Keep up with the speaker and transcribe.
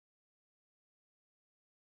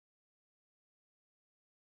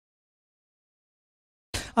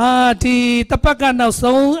di tapakan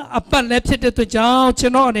nausong apa lepset itu jauh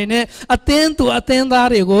cino ini aten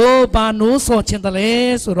darigo banu so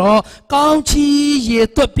cintale suro kauci ye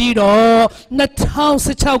tu piro natau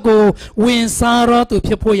secago winsaro tu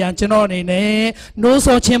pipoyan cino ini no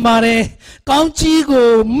so cimare kauci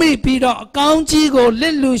go me piro kauci go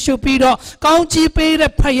lelu shu piro kauci pere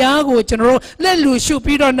payago cino lelu shu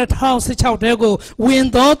piro natau secau dego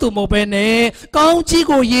windo tu mobene kauci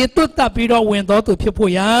go ye tu tapiro windo tu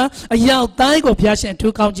pipoyan ayau tai go piashen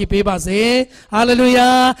tu kauci peba se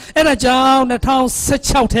hallelujah era jauh natau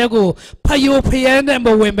secau dego payo payan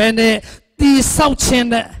mo wembene di sau chen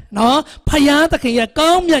nó phaya ta khi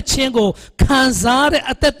cao miệt chen go khan za de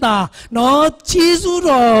ateta nó chi su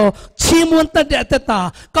ro chi mon ta de ateta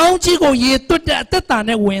cao chi go ye tu de ateta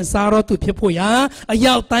ne wen sa ro tu phit pho ya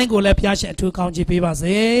ayau tai go le phya shin thu cao chi pe ba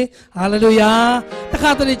se hallelujah ta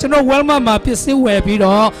kha ta ni chno wel ma pit sin we pi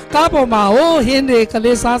ro ka paw ma ho hin de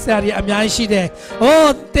kale sa sia ri a myai shi de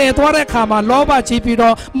ho te twa de kha ma lo ba chi pi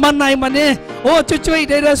ro ma nai ma ne ho chwi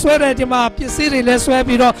de swe de di ma pit sin ri le swe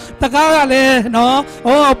pi ro ta ka ga le no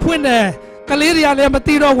hoဖွင့်တယ်ကလေးတွေကလည်းမ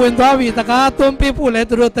သိတော့ဝင်သွားပြီတကားသွန်းပေးဖို့လည်း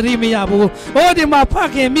သူတို့သတိမရဘူးဟိုဒီမှာဖ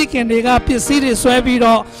ခင်မိခင်တွေကပစ္စည်းတွေဆွဲပြီး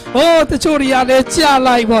တော့ဟိုတချို့တွေကလည်းကြာ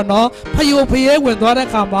လိုက်ပေါ့နော်ဖယိုဖယဲဝင်သွားတဲ့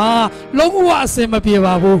ခါမှာလုံးဝအစင်မပြေ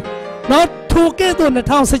ပါဘူးနော်ထိုကဲ့သို့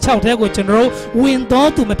2016ထဲကိုကျွန်တော်ဝင်တော်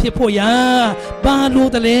သူမဖြစ်ဖို့ရဘာ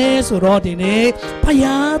လို့တလဲဆိုတော့ဒီနေ့ဖ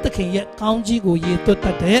ယားသခင်ရဲ့ကောင်းကြီးကိုရေသွတ်တ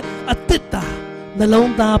တ်တဲ့အတ္တတာနှ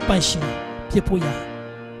လုံးသားပန့်ရှင်ဖြစ်ဖို့ရ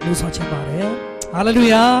လို့ဆိုချင်ပါတယ်ဟာလေလု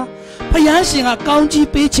ယာဖယားရှင်ကကောင်းကြီး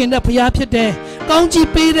ပေးခြင်းတဲ့ဖယားဖြစ်တယ်ကောင်းကြီး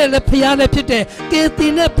ပေးတဲ့လည်းဖယားလည်းဖြစ်တယ်ကယ်တ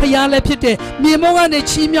င်တဲ့ဖယားလည်းဖြစ်တယ်မြေမောကနေ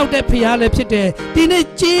ချီးမြှောက်တဲ့ဖယားလည်းဖြစ်တယ်ဒီနေ့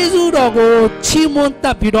ကျေးဇူးတော်ကိုချီးမွမ်းတ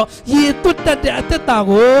တ်ပြီးတော့ရေသွတ်တတ်တဲ့အတ္တတာ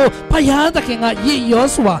ကိုဖယားသခင်ကရည်ရော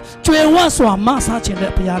စွာကျွယ်ဝစွာမဆားခြင်း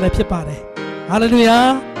တဲ့ဖယားလည်းဖြစ်ပါတယ်ဟာလေလုယာ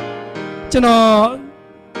ကျွန်တော်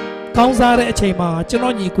ကောင်းစားတဲ့အချိန်မှာကျွန်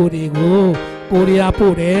တော်ညီကိုတွေကိုကိုရီးယား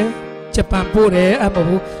ပို့တယ်ဂျပန်ပို့တယ်အမ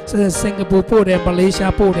ဟုတ်စင်ကာပူပို့တယ်မလေး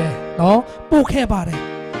ရှားပို့တယ်နော်ပို့ခဲ့ပါတယ်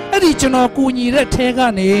အဲ့ဒီကျွန်တော်ကူညီတဲ့ထဲက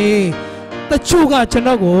နေတချို့ကကျွန်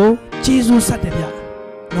တော်ကိုကျေးဇူးဆက်တယ်ဗျ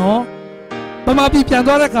နော်ဗမာပြည်ပြန်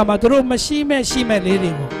သွားတဲ့အခါမှာသူတို့မရှိမဲ့လေး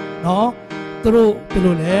တွေကိုနော်သူတို့ဘယ်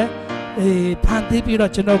လိုလဲဖန်တီးပြီး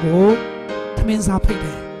တော့ကျွန်တော်ကိုသမင်းစားဖိတ်တ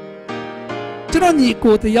ယ်ကျွန်တော်ညီ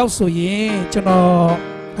ကိုတယောက်ဆိုရင်ကျွန်တော်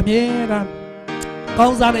အမြဲတမ်းကော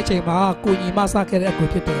င်းစားတဲ့အချိန်မှာကိုညီမစားခဲ့တဲ့အကူ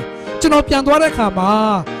ဖြစ်တယ်ကျွန်တော်ပြန်သွားတဲ့အခါမှာ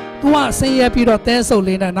သူကဆင်းရဲပြီးတော့တဲဆုပ်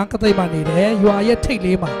လေးနဲ့နောက်ကသိပ်မှနေတယ်ရွာရဲ့ထိတ်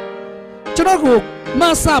လေးမှာကျွန်တော်ကိုမ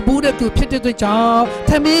ဆဘူးတဲ့သူဖြစ်တဲ့အတွက်ကြောင့်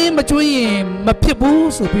သမီးမကျွေးရင်မဖြစ်ဘူး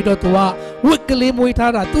ဆိုပြီးတော့သူကဝက်ကလေးမွေး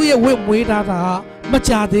ထားတာသူ့ရဲ့ဝက်မွေးထားတာမ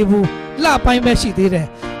ကြသေးဘူးလှပိုင်းပဲရှိသေးတယ်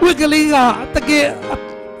ဝက်ကလေးကတကယ်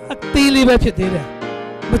အသေးလေးပဲဖြစ်သေးတယ်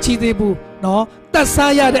မချီသေးဘူးနော်တက်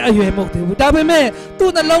စားရတဲ့အရွယ်မဟုတ်သေးဘူးဒါပေမဲ့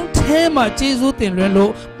သူ့နှလုံးထဲမှာကျေးဇူးတင်လွင်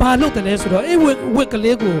လို့ဘာလို့တလဲဆိုတော့ဝက်က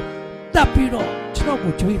လေးကိုတက်ပြီးတော့ကျွန်တော်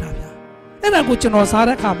ကိုကြွေးတာဗျာအဲ့ဒါကိုကျွန်တော်စား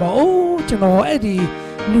တဲ့ခါမှာအိုးကျွန်တော်အဲ့ဒီ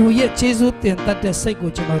လူရဲ့ကျေးဇူးတင်တတ်တဲ့စိတ်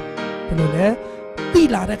ကိုကျွန်တော်ဘယ်လိုလဲသိ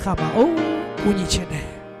လာတဲ့ခါမှာအိုးကိုညီချင်တယ်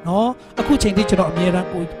နော်အခုချိန်ထိကျွန်တော်အမြဲတမ်း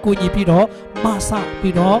ကိုညီပြီးတော့မဆ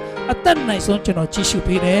ပြီးတော့အသက်နိုင်ဆုံးကျွန်တော်ကြည့်ရှု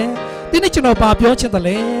ပေးတယ်ဒီနေ့ကျွန်တော်ဘာပြောချင်တယ်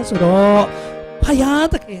လဲဆိုတော့ဖယား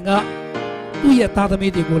သခင်ကသူ့ရဲ့သားသ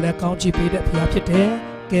မီးတွေကိုလည်းကောင်းချီးပေးတဲ့ဖယားဖြစ်တယ်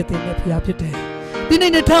ကယ်တင်တဲ့ဖယားဖြစ်တယ်ဒီ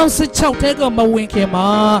နေ့2016ထဲကမဝင်ခင်မှာ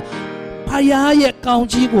ဖယားရဲ့ကောင်း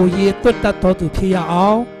ကြီးကိုရေသွတ်တတ်တော်သူဖြစ်ရအော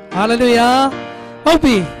င်ဟာလေလုယာဟုတ်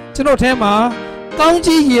ပြီကျွန်တော်ထဲမှာကောင်း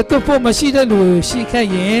ကြီးရေသွတ်ဖို့မရှိတဲ့လူရှိခဲ့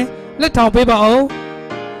ရင်လက်ထောင်ပေးပါဦး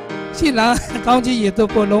ရှိလားကောင်းကြီးရေသွတ်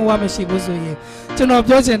ဖို့လုံးဝမရှိဘူးဆိုရင်ကျွန်တော်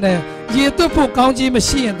ပြောချင်တယ်ရေသွတ်ဖို့ကောင်းကြီးမ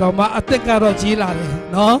ရှိရင်တော့မှအသက်ကတော့ကြီးလာတယ်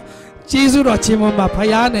နော်ကျေးဇူးတော်ချင်းမမှာဖ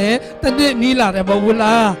ယားနဲ့တနစ်နီးလာတယ်မဟုတ်ဘူး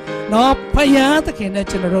လားနော်ဖယားသခင်နဲ့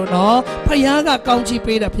ကျွန်တော်တို့နော်ဖယားကကောင်းချီး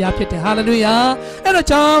ပေးတဲ့ဖယားဖြစ်တယ်ဟာလေလုယာအဲ့တော့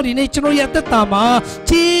ကြောင့်ဒီနေ့ကျွန်တော်ရဲ့သက်တာမှာ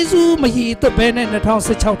ကျေးဇူးမရည်သွတ်ဘဲနဲ့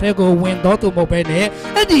2016ထဲကိုဝင်တော်သူမဟုတ်ဘဲနဲ့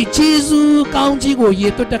အဲ့ဒီကျေးဇူးကောင်းကြီးကိုရ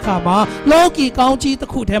ည်သွတ်တဲ့ခါမှာလောကီကောင်းကြီးတစ်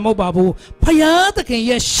ခုတည်းမဟုတ်ပါဘူးဖယားသခင်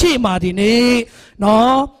ရဲ့ရှေ့မှာဒီနေ့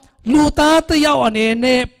နော်လူသားတစ်ယောက်အနေ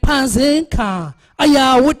နဲ့ဖန်ဆင်းခံအရာ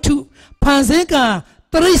ဝတ္ထုဖန်ဆင်းခံ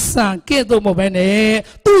တရိษံကဲ့သို့မဟုတ်ဘဲနဲ့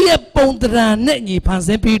သူ့ရဲ့ပုံသဏ္ဍာန်နဲ့ညီဖန်ဆ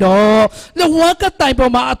င်းပြီးတော့လဝါကတိုင်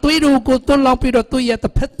ပေါ်မှာအသွေးတို့ကိုသွန်းလောင်းပြီးတော့သူ့ရဲ့တ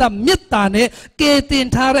စ်ဖက်သက်မေတ္တာနဲ့ကယ်တင်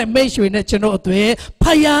ထားတဲ့မိတ်ဆွေနဲ့ကျွန်တော်အသွေးဖ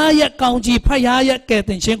ယားရဲ့ကောင်းကြီးဖယားရဲ့ကယ်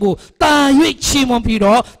တင်ခြင်းကိုတာ၍ချီးမွမ်းပြီး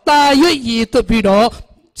တော့တာ၍ရည်သွတ်ပြီးတော့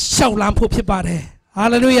ရှောက်လန်းဖို့ဖြစ်ပါတယ်ဟာ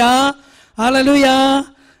လေလုယာဟာလေလုယာ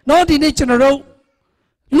နော်ဒီနေ့ကျွန်တော်တို့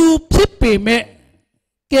လူဖြစ်ပေမဲ့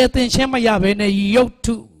ကယ်တင်ခြင်းမရဘဲနဲ့ရုပ်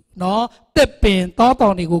ထုနော်တက်ပင်တောတော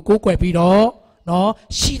င်တွေကိုကိုးကွယ်ပြီးတော့ နော်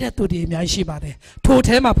ရှိတဲ့သူတွေအများကြီးရှိပါတယ်ထို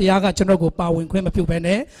ထဲမှာဘုရားကကျွန်တော်ကိုပါဝင်ခွင့်မပြုဘဲ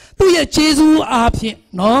နဲ့သူ့ရဲ့ဂျေဇုအားဖြင့်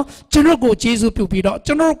နော်ကျွန်တော်ကိုဂျေဇုပြုပြီးတော့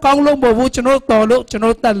ကျွန်တော်ကောင်းလို့မဟုတ်ဘူးကျွန်တော်တော်လို့ကျွန်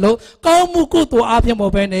တော်တတ်လို့ကောင်းမှုကုသိုလ်အားဖြင့်မဟု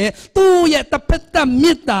တ်ဘဲနဲ့သူ့ရဲ့တစ်ဖက်သက်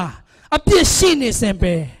မေတ္တာအပြည့်ရှိနေစင်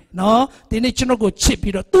ပဲနော်ဒီနေ့ကျွန်တော်ကိုချစ်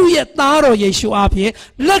ပြီးတော့သူ့ရဲ့သားတော်ယေရှုအားဖြင့်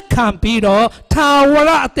လက်ခံပြီးတော့ထာဝရ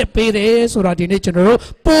အသက်ပေးတယ်ဆိုတာဒီနေ့ကျွန်တော်တို့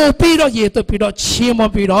ပို့ပြီးတော့ရေသွက်ပြီးတော့ချီးမွ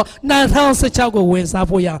မ်းပြီးတော့2016ကိုဝင်စား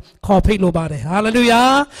ဖို့ရခေါ်ဖိတ်လိုပါတယ်ဟာလေလုယာ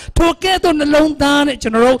ထိုကဲ့သို့နှလုံးသားနဲ့ကျွ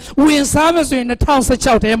န်တော်တို့ဝင်စားမယ်ဆိုရင်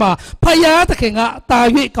2016ထဲမှာဖယားသခင်ကတာ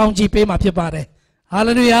၍ကောင်းချီးပေးမှာဖြစ်ပါတယ်ဟာ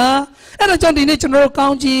လေလုယာအဲ့ဒါကြောင့်ဒီနေ့ကျွန်တော်တို့ကော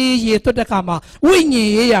င်းချီးရေသွက်တဲ့အခါမှာဝိညာဉ်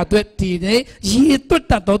ရေးရာအတွက်ဒီနေ့ရေသွက်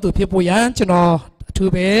တတ်တော်သူဖြစ်ဖို့ရန်ကျွန်တော်အ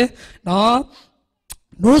ထူးပဲနော်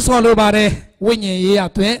နှိုးဆော်လိုပါတယ်ဝိညာဉ်ရေးရ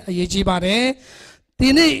အတွက်အရေးကြီးပါတယ်ဒီ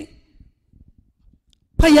နေ့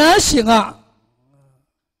ဖယားရှင်က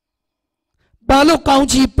ဘာလို့ကောင်း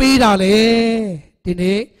ချီးပေးတာလဲဒီ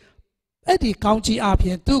နေ့အဲ့ဒီကောင်းချီးအပြ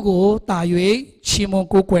င်သူ့ကိုတာ၍ချီးမွမ်း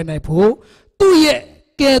ကိုးကွယ်နိုင်ဖို့သူ့ရဲ့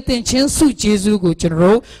ကယ်တင်ခြင်းဆုကျေးဇူးကိုကျွန်တော်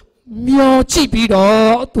တို့မျှော်ကြည့်ပြီး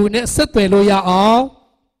တော့သူနဲ့ဆက်သွယ်လို့ရအောင်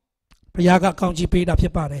ဘုရားကကောင်းချီးပေးတာဖြ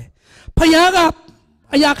စ်ပါတယ်ဖယားက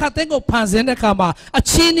အရာခတ်တဲ့ကိုဖန်ဆင်းတဲ့အခါမှာအ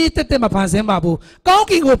ချင်းဤတက်တက်မဖန်ဆင်းပါဘူးကောင်း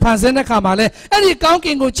ကင်ကိုဖန်ဆင်းတဲ့အခါမှာလဲအဲ့ဒီကောင်းက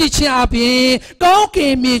င်ကိုကြည့်ခြင်းအပြင်ကောင်းက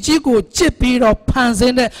င်မြေကြီးကိုကြည့်ပြီးတော့ဖန်ဆ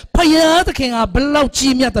င်းတဲ့ဖယားသခင်ကဘလောက်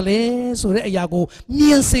ကြီးမြတ်တယ်လဲဆိုတဲ့အရာကိုမြ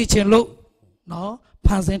င်စေခြင်းလို့နော်ဖ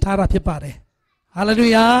န်ဆင်းထားတာဖြစ်ပါတယ်ဟာလေလု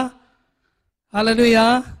ယာဟာလေလုယာ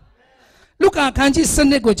လုကာခန်းကြီးစ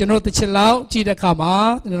နစ်ကိုကျွန်တော်တစ်ချက်လောက်ကြည့်တဲ့အခါမှာ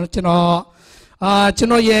ကျွန်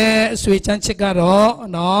တော်ရဲ့အဆွေချမ်းချစ်ကတော့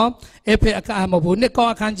နော်အဖေအခါမဟုတ်ဘူးနှစ်ကော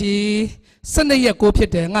အခန်းကြီး12ရက်ကိုဖြ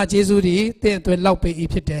စ်တယ်ငါဂျေဇုဒီတင့်အတွက်လောက်ပေး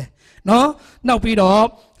ဖြစ်တယ်နော်နောက်ပြီးတော့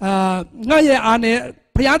ငါရဲ့အားနဲ့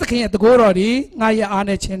ဘုရားသခင်ရဲ့တကိုးတော်ဒီငါရဲ့အား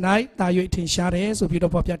နဲ့ခြင်း၌တာ၍ထင်ရှားတယ်ဆိုပြီး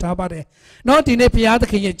တော့ဖော်ပြထားပါတယ်နော်ဒီနေ့ဘုရားသ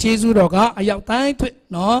ခင်ရဲ့ဂျေဇုတော်ကအရောက်တိုင်းတွေ့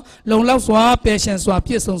နော်လုံလောက်စွာပယ်ရှံစွာ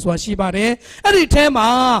ပြည့်စုံစွာရှိပါတယ်အဲ့ဒီထဲမှာ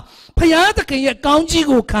ဘုရားသခင်ရဲ့ကောင်းကြီး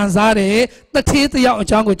ကိုခံစားတဲ့တထေးတယောက်အ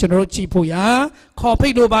ကြောင်းကိုကျွန်တော်တို့ကြည့်ဖို့ရခေါ်ဖိ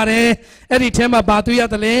တ်လိုပါတယ်အဲ့ဒီထဲမှာဘာတွေ့ရ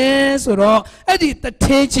တယ်လဲဆိုတော့အဲ့ဒီတ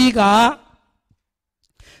ထေးကြီးက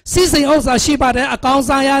စီစိန်ဥစ္စာရှိပါတယ်အကောင်း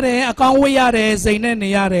စားရတယ်အကောင်းဝတ်ရတယ်စိန်နဲ့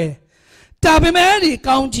နေရတယ်ဒါပေမဲ့ဒီ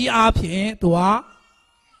ကောင်းကြီးအားဖြင့်သူက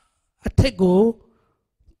အထက်ကို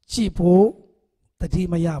ကြည့်ဖို့တတိ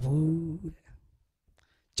မရဘူး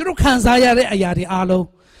ကျွန်တော်ခံစားရတဲ့အရာတွေအားလုံး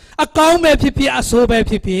အကောင်းပဲဖြစ်ဖြစ်အဆိုးပဲ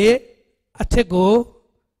ဖြစ်ဖြစ်အထက်ကို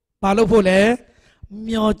မလုပ်ဖို့လဲ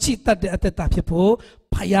မျောကြည့်တတ်တဲ့အသက်တာဖြစ်ဖို့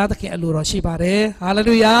ဖယားသခင်အလိုတော်ရှိပါတယ်ဟာလေ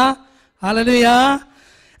လုယာဟာလေလုယာ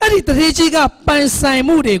အဲ့ဒီတထေးကြီးကပိုင်ဆိုင်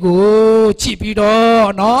မှုတွေကိုကြည့်ပြီးတော့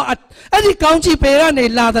နော်အဲ့ဒီကောင်းချီးပေကနေ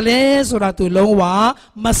လာတယ်လဲဆိုတာသူလုံးဝ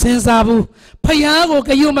မစင်စားဘူးဖယားကိုဂ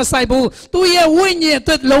ယုမဆိုင်ဘူးသူရဲ့ဝိညာဉ်အ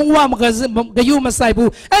တွက်လုံးဝမဂယုမဆိုင်ဘူး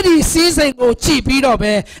အဲ့ဒီစီးစိမ်ကိုကြည့်ပြီးတော့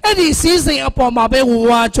ပဲအဲ့ဒီစီးစိမ်အပေါ်မှာပဲ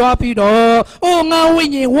ဝါကြွားပြီးတော့အိုးငါဝိ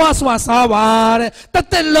ညာဉ်ဝါစွာစားပါတဲ့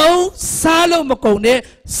တစ်လုံးစားလို့မကုန်တဲ့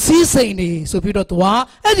စီးစိမ်နေဆိုပြီးတော့သူက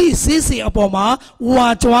အဲ့ဒီစီးစိမ်အပေါ်မှာဝါ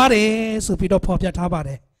ကြွားတယ်ဆိုပြီးတော့ဖော်ပြထားပါ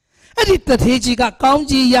တယ်အဲ့ဒီတထေးကြီးကကောင်း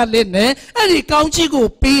ကြီးရလက်နဲ့အဲ့ဒီကောင်းကြီးကို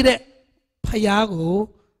ပေးတဲ့ဖယားကို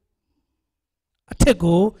အထက်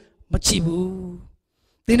ကိုမကြည့်ဘူး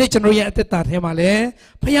ဒီနေ့ကျွန်တော်ရဲ့အသက်တာထဲမှာလဲ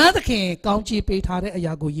ဖယားသခင်ကောင်းကြီးပေးထားတဲ့အ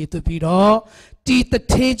ရာကိုရည်သွပ်ပြီးတော့ဒီတ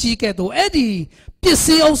ထေးကြီးကဲ့သို့အဲ့ဒီပစ္စ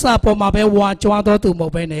ည်းဥစ္စာပေါ်မှာပဲဝါကြွားတော်သူမဟု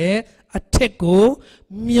တ်ဘဲနဲ့အထက်ကို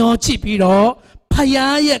မျောကြည့်ပြီးတော့ဖ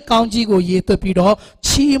ယားရဲ့ကောင်းကြီးကိုရည်သွပ်ပြီးတော့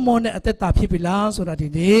ချီးမွမ်းတဲ့အသက်တာဖြစ်ပြီလားဆိုတာဒီ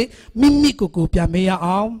နေ့မိမိကိုယ်ကိုပြန်မေးရ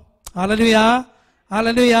အောင်ဟာလေလုယာဟာ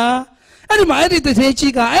လေလုယာအဲ့ဒီမှာအဲ့ဒီတထေး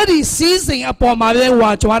ကြီးကအဲ့ဒီစီးစိမ်အပေါ်မှာပဲ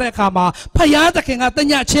ဝါကြွားတဲ့အခါမှာဖယားသခင်ကတ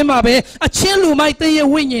ညချင်းမှာပဲအချင်းလူမိုက်တည့်ရဲ့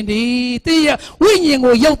ဝိညာဉ်ဒီတည့်ရဲ့ဝိညာဉ်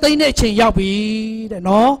ကိုရုပ်သိမ်းတဲ့ချိန်ရောက်ပြီတဲ့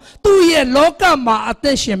နော်သူ့ရဲ့လောကမှာအသ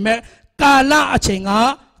က်ရှင်မဲ့ကာလအချိန်က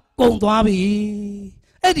ကုန်သွားပြီ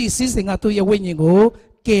အဲ့ဒီစီးစိမ်ကသူ့ရဲ့ဝိညာဉ်ကို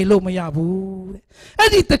ကယ်လို့မရဘူးတဲ့အဲ့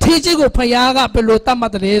ဒီတထေးကြီးကိုဖယားကဘယ်လိုတတ်မှ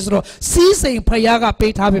တ်တယ်ဆိုတော့စီးစိမ်ဖယားက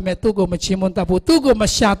ပေးထားပေမဲ့သူ့ကိုမချီးမွမ်းတတ်ဘူးသူ့ကိုမ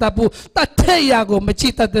ရှာတတ်ဘူးတထက်ရာကိုမကြ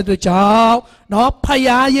ည့်တတ်တဲ့အတွက်ကြောင့်နော်ဖ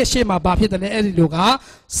ယားရဲ့ရှေ့မှာဘာဖြစ်တယ်လဲအဲ့ဒီလိုက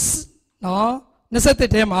နော်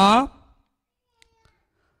21ထဲမှာ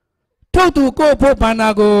ထုတ်သူကိုဖို့ဘာနာ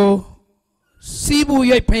ကိုစီးဘူး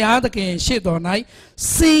ရိတ်ဖယားသခင်ရှေ့တော်၌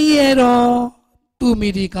စင်ရတော်သူမိ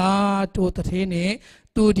ဒီကတို့တထေးနဲ့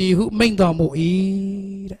သူဒီဟုမိန့်တော်မူ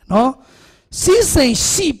၏တဲ့နော်စီးစိမ်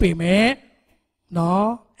ရှိပေမဲ့နော်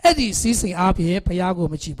Eddie season up here, Payago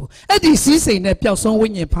Machibu. Eddie season that Pelson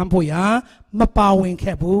win in Pampoya, Mapawin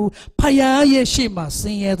Cabu, Paya Shima,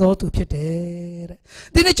 sing it all to Pete.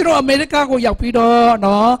 The natural America go Yapido,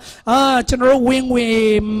 no, General Wing,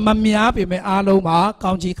 Mamiapi, Aloma,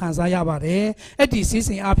 County Kansaya Bare, Eddie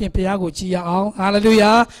season up in Payago Gia,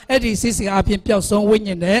 hallelujah, Eddie season up in Pelson win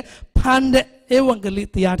in there, Pand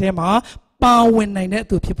Evangelite Tema, Pawin Nine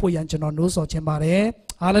to people Yanchano Nus or Chembare.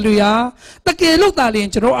 Hallelujah. The gay look at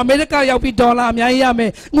in America, Yapi Dollar,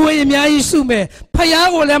 Miami, Muay Sume,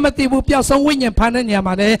 Payago Lamati, Wupia, some wing and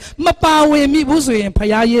Pananyamade, Mapawe, Mibuzu, and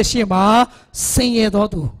Payaye Shima, sing it or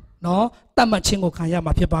do. No, Tamachingo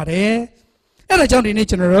Kayama Pibare. And a Johnny in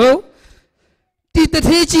general. Did the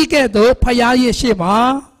Techi get though, Payaye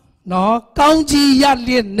Shima? No, County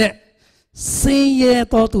Yadlin, sing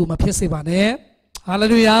it or do, Mapisivane.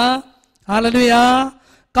 Hallelujah. Hallelujah.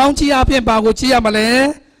 County up in Baguchia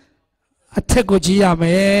Male, a Tegogia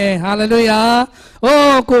me, hallelujah.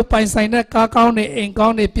 Oh, go by Sinaka County, in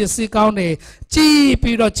County, PC County, G.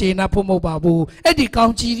 Pirochina Pumo Babu, Eddie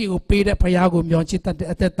County, you paid a Payago Mionchita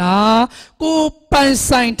at the ta. Go by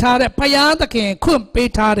Saint Tare, Payanda King, couldn't pay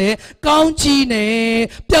Tare, County, ne,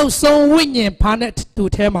 Pelso winning panet to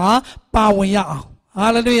Tema, Pawaya.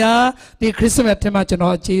 Hallelujah. The Christmas tema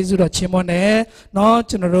chano Jesus chimone no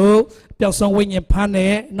chano Pelson wing and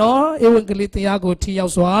pane no evangelite yago tia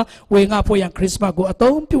swa wing up for Christmas go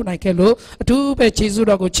atom pu na kelo tu pe Jesus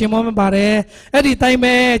go chimon bare any time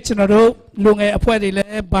chano lunge apwe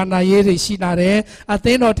le bana ye shi na re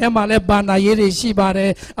atheno tema le bana ye shi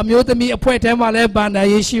bare amyotami apwe tema le bana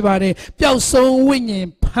ye shi bare Pelson wing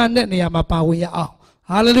and pane ne ma pa wi ya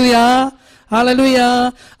hallelujah.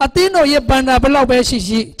 Hallelujah. Atino ye banda below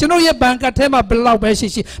Beshishi, General ye banka tema below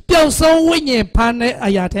Beshishi, Pelson winning pane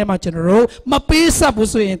ayatema general, Mapisa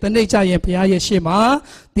Busu in the nature and Pia Shima,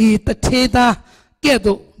 the Teta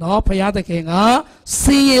Gedo, no Payata Kinga,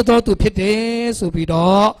 see it all to Pite,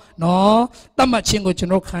 Subido, no, Tamachingo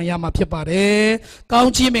General Kayama Pipare,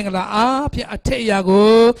 County Mingla, Pia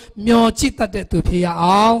Ateyago, Miochita de Pia,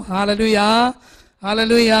 hallelujah,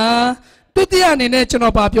 hallelujah. Tutia ni national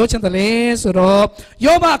babyo chandale suro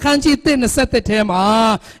yoba kanji tin set the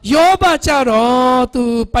tema yoba charo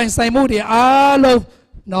tu paisai mu de alo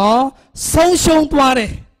no song shong twa de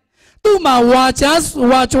tu ma wa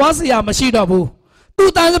chwa sia mashi do bu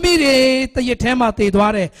tu tan sami de tayet the ma te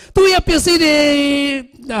twa de tu ye pisi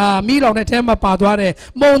de mi law ne the ma pa twa de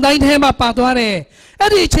mong dai the ma pa twa de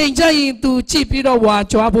Eddie change into cheap wa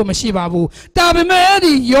job Mashibabu. Tabime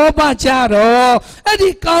Eddie Yoba Charo.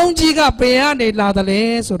 Eddie County got Peane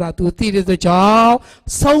Ladale, so that to teach the job.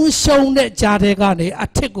 So shown that Jadegane, a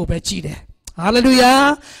teko bechide.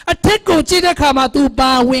 Hallelujah. A teko chide kama to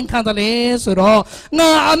ba wing candale, so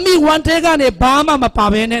na ami one tegane bama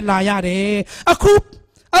mapabene layare. A coop.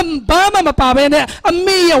 Bama mapabene, a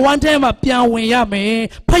me one time a pian yame,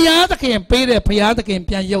 Payata can pay the Payata can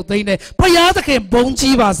pian yotine, Payata can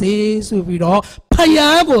bonchi vase, subido,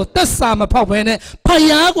 Payago, the summer pavene,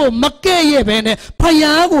 Payago, Makay bene,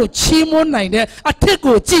 Payago, Chimon nine, a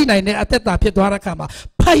teko china at the Piedora Kama,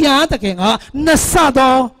 Payata can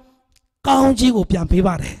Nasado, County pian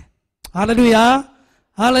pivare. Hallelujah,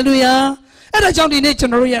 hallelujah. And a Johnny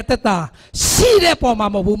nature at the ta. See the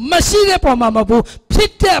pomamabu, Machine pomamabu,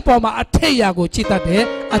 Pit poma Ateyago chita de,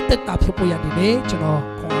 at the top of Yadi, Chino,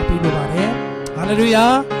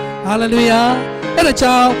 hallelujah, hallelujah. And a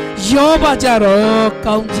child, Yoba Jaro,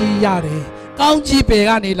 County Yare, County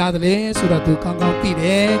Pegani Ladle, so that to come out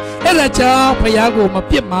Tide, and a child, Payago,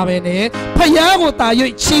 Mapip Mavene, Payago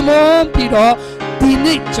Tayo, Chimon, Pido, the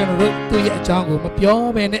nature to Yajango,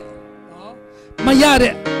 Mapio Bene.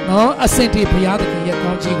 Mayade, no, a senti Payada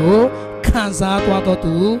Kanjigo, Kansa,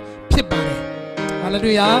 Tuatu, Pipare.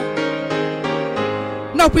 Hallelujah.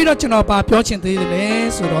 Now, Peter Chinopa, Piochin the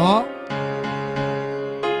Suro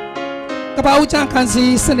Kabauchan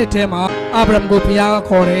Kansi, Senatema, Abram Gopia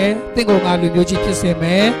Kore, Tingo Aluji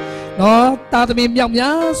Kiseme, no, Tatami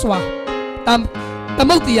Yamya Swa,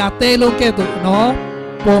 Tamutia, Telo Keto, no,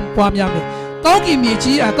 Pompamiame. County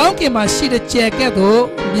Michi, a county my sheet jacket,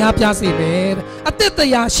 Miapia Siver, a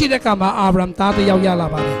teta sheet kama Abram Tata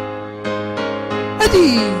Yalabare.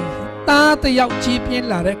 Adi Tata Yau Chipian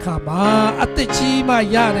Lare Kama, at the Chima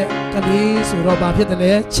Yare, Kali, Suroba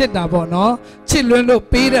Pitale, Chedabono, children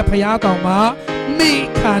look Peter Payatoma, me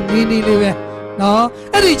can really live. No,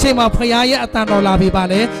 Adi Chima Payaya Atano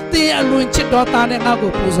Labibale, they are doing Chidotan and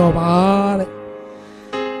Nago Puzova.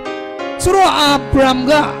 Suro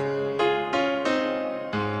Abramga.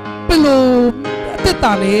 Below the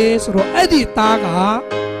Tales or Editaga,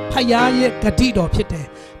 Payaye Catido Pite,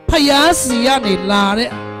 Payasiani Lare,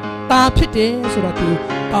 ตาพิเดสุดที่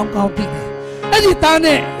กองกองตีเลยไอ้ที่ตาเ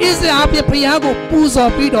นี่ยอิสราเอลพยากูปูซอ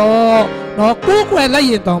ปีดอเนาะกูแกไล่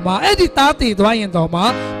ยินต่อมาไอ้ที่ตาตีตัวยินต่อมา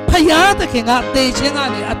พยาตะเข่งอ่ะเตะเชิงอ่ะ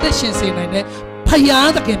เนี่ยอัตชินสีนั่นเนี่ยพยา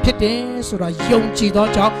ตะเข่งพิเดสุดยงจีต่อ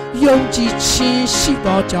เจ้ายงจีชินสี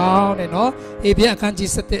ต่อเจ้าเนี่ยเนาะเอเบียกันจี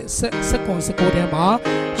สกุลเดียมา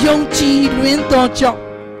ยงจีล้วนต่อเจ้า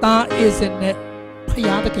ตาอิสเนี่ยพย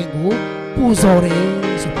าตะเข่งกูปูซอเลย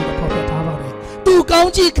สุดที่พอเป็นท่าว่าเลยตูกอง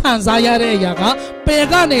จีขันสายอะไรอย่างก็เป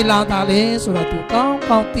กันในลานตาเลยสุดตูก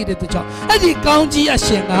องตีเด็ดเจ้าไอ้ที่กองจีอาเ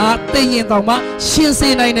ซียนอ่ะเตยินต่อมาชินสี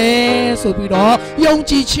นั่นเนี่ยสุดที่ดอยง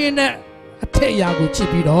จีชินเนี่ยเทียกูจี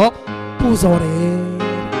ปีดอปูซอเลย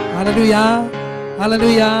ฮาเลลูยาฮาเล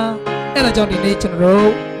ลูยาไอ้เราจะนี่จันโร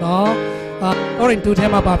เนาะก็เรื่องดูเท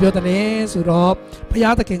มาบาปยศนี้สุดรพยา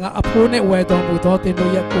ตะเก่งอ่ะอภูเนี่ยเวทองบุตรเต็มด้ว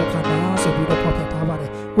ยกูขันนะสุดที่ดอพอเพียงท่าว่าเลย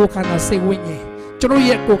กูขันนะเซวิญญ์จนรู้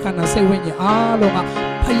กูขันนะเซวิญญ์ลงอ่ะ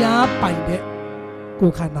พยาไปเนี่ยกู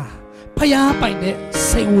ขันนะพยาไปเนี่ยเ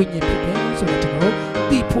ซวิญญ์ผิดเลยสุดที่จันโร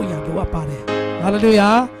ตีผู้อย่างรู้ว่าป่าเลยฮาเลลูย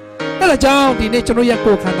านั่นแหละเจ้าดีเนี่ยจนรู้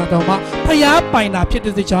กูขันนะต่อมาพยาไปนะผิด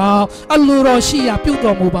ที่เจ้าอัลลูรอชียาพิวตั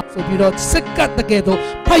วมูบะสุดที่ดอสกัดตะเกียตัว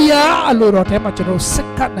พยาอัลลูรอเทมาจนรู้ส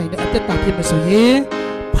กัดในเนี่ยอัตตาพิมพ์สุย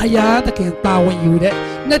พยาตะเกียตาวันอยู่เนี่ย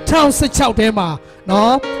ในเท่าสิเจ้าเทมาเนา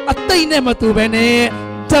ะอัตติเนี่ยมาตูเบเน่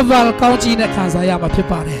จะวันกองจีเนี่ยขันสายามาพิ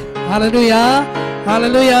พาเลยฮาเลลูยาฮาเล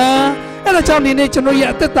ลูยาไอ้เราเจ้านี่เนี่ยจนรู้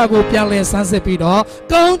อัตตากูเปลี่ยนเลยสันเสปีดอ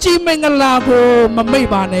กองจีเมงลากูมันไม่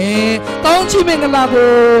บานเนี่ยกองจีเมงลากู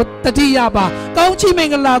ตติยาบากองจีเม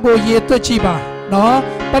งลากูเยตุจีบาเนาะ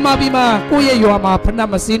ประมาณปีมากูเยอะมาพนัน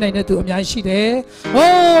มาซีในเนี่ยตัวอเมริกาชีเด้โอ้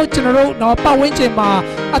จนรู้เนาะป้าวินเจมา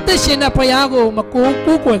อัตเชนพยากูมากู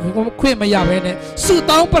กวยคุยไม่ยากเลยเนี่ยสุด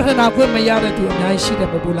ต้องพัฒนาคุยไม่ยากเลยตัวอเมริกาชีเด้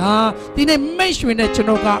มาบุลาทีนี้ไม่ช่วยเนี่ยจน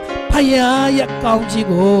รู้ก็พยายากองจี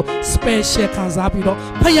กูสเปเชียลขันซาบิโร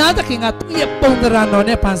พยาตะเข่งตัวเย่ปงดรานเ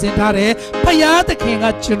นี่ยพันเซนท่าเร่พยาตะเข่ง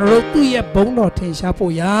จนรู้ตัวเย่บงโนเทชาปุ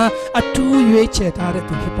ยาอัตุยุเอเชท่าเร่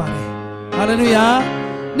ตัวที่ปาเร่ฮาเลลูยา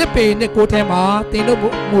เนี่ยเป็นเนี่ยกูเทมาตีน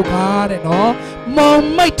มูคาเนาะมอง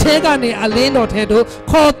ไม่เทกันเนี่ยอเลนโนเทดู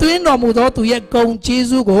ขอตัวน้องมูโตตัวเย่กงจี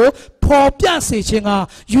ซูกูพอพิจารณาเชิงอ่ะ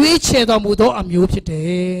ยุเอเชตัวมูโตอามิวพิเด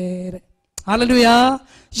ฮาเลลูยา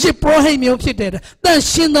ยิบโปรให้มิวพิเดแต่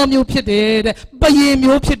ชินตัวมิวพิเดไปยิมิ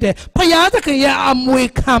วพิเดพยาตะเกียอามวย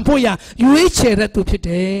คำพูดยุเอเชตัวพิเด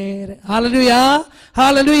ฮาเลลูยาฮา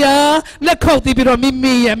เลลูยาและเขาที่พี่เรามี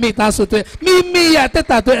มีตาสุดตัวมีแต่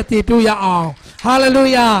ตาตัวที่พี่อยากเอาฮาเลลู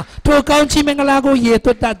ยาทุกคนที่เมงลากูเย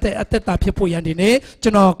ตุตัดแต่อัตตาพิพูยันดีเนี่ยจ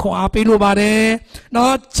นคงอาไปรู้บาร์เเนา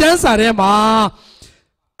ะเจ้าสารมา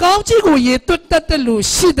ก้าวจีกูเยตุตัดแต่ลู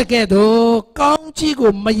สิตะแกดูก้าวจีกู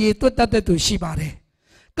ไม่เยตุตัดแต่ดูสิบาร์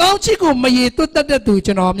ก้าวจีกูไม่เยตุตัดแต่ดูจ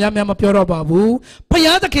นมีมาเปียรบาบูพย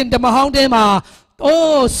าตะเข็นแต่มาห้องเดมาโอ้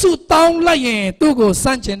สุดต้องไล่ยังตัวกู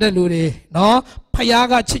สั่งเจนได้รู้เลยเนาะพยา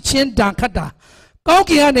กาชิเชนดังขัดดาก้าว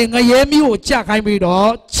กี้เนี่ยไงเยมิวจากใครไม่รู้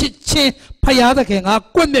ชิเชนพยาตะเข่งอ่ะ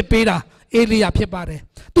กวนไม่ไปละเอลียาพิบาร์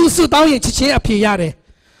ตัวสุดต้องยังชิเชนอภิยาเลย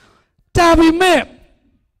แต่วิเม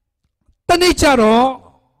ตอนนี้จะรอ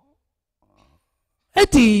ไอ้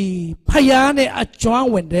ที่พยาเนี่ยจวน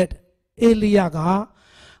วันเด็ดเอลียากา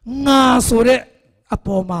งาสุเรอป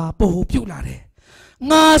อมาปูพิวลาเลย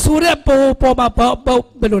งาสุเรปอมาปู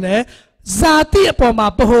เป็นรู้เลยซาติปอมา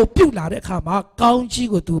ปูพิวลาเลยข้ามาก้าวจี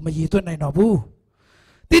กูตัวมาเยตุนในนบู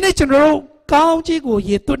ทีนี้ฉันรู้ก้าวจีกูเย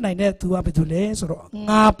ตุนในเนี่ยตัวไปดูเลยสุดง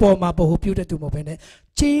าปอมาปูพิวได้ตัวมาเป็นเนี่ย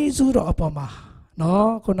เจซูรอปอมาเนาะ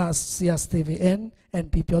คนน่ะเสียสตีวีเอ็น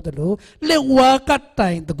พีพิวตลูเลวากัดไต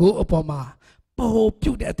น์ตะกูอปอมาปูพิ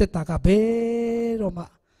วได้แต่ตากาเบรมา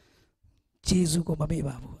เจซูก็มาไม่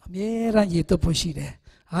บ้าบุอเมรันเยตุพุชีเด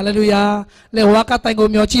ฮาเลลูยาเลวากัดไตน์กู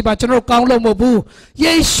มีอจีบาฉันรู้ก้าวลงมาบูเย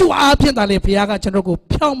ซูอาเพียงแต่เลพยากาฉันรู้กู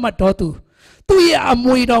เพียงมาดอตัวเย่อม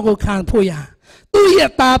วยดอกูขันพูยาตัวเย่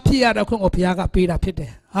ตาพิยาเราคงอพยากาปีราพิเด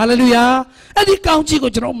ฮาเลลูยาไอ้ที่ก้าวจีกู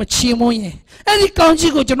ฉันรู้มาชิมอนไอ้ที่ก้าวจี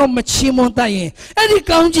กูฉันรู้มาชิมอนได้ไอ้ที่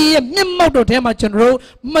ก้าวจีมีหมดตัวเทมาฉันรู้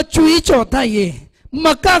มาจุยจ่อได้ม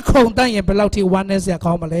าก้าคงได้เป็นเราที่วันนี้เสียเข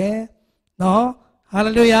ามาเลยเนาะฮาเล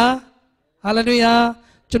ลูยาฮาเลลูยา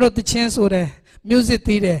ฉันรู้ติดเชื้อสุดเลยมิวสิก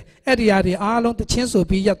ตีเดเอเดียดีอาลงติดเชื้อสุด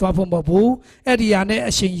ปียัดตัวผมบอกบูเอเดียเนี่ยอ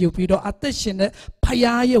าเซียนอยู่ปีดออัตเชนเนี่ยพย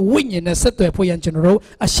ายามวิ่งเนี่ยสุดตัวผู้ยันฉันรู้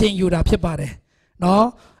อาเซียนอยู่ได้เพียบเลยเนาะ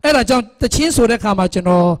ไอ้เราจังติดเชื้อสุดเลยข้ามาฉัน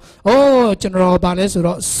รู้โอ้ฉันรู้บาเลยสุด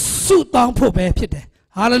สุดต้องผู้เป็นเพียบเลย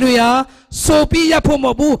ฮาเลลูยาสุปียัดผมบ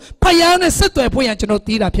อกบูพยายามเนี่ยสุดตัวผู้ยันฉันรู้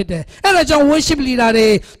ตีได้เพียบเลยไอ้เราจังวิชิบลีลาเลย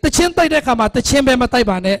ติดเชื้อไตได้ข้ามาติดเชื้อเป็นมาไต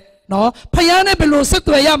บ้านเนี่ยเนาะพยายามเนี่ยเป็นรู้สุด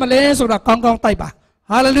ตัวยามาเลยสุดกองไตบ้าฮ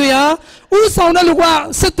哈利路亚！乌上的路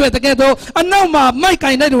话是对的，个都啊，那么麦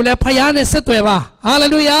盖那路来培养的是对吧？哈利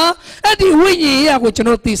路亚！哎，你为你呀，我就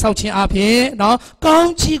弄第少钱阿片，喏，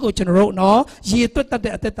刚起我就弄喏，也对的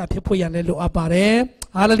皮培养的路阿巴嘞，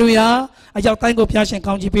哈利路亚！啊，要带个表现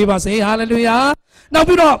刚起皮巴谁？哈利路亚！那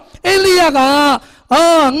比如埃利亚个啊，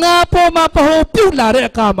我婆妈不好表达的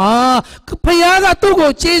干嘛？培养个多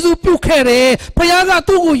个接触表开的，培养个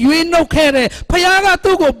多个运动开的，培养个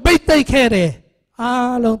多个背带开的。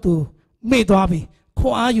啊，老都没多少，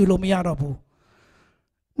可阿有罗没亚了不？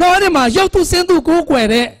那的嘛，要都先都过过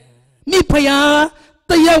的，你培养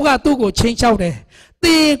都要个都个清晓的。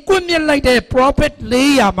对，过面来的 prophet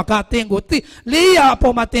雷亚嘛个听过，对，雷亚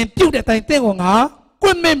婆嘛听表的听过啊，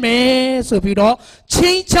过面没，所以说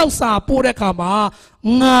清晓啥不的干嘛？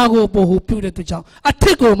我不会表的对象，啊，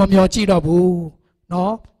这个我们要知道不？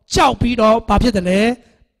喏，教比了把别的嘞。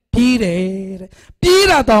比嘞，比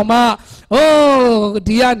了到嘛，哦，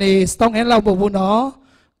第二呢，当然老不喏，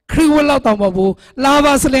开会老当不，喇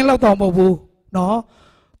叭是连老当不喏，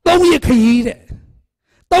都也可以的，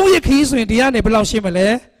都也可以说第二呢不老些么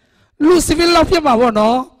嘞，路是为老偏嘛不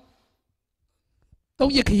喏，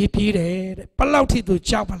都也可以比的，不老天都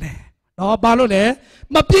教不嘞，喏，巴路嘞，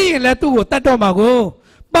嘛比嘞都我得到嘛个，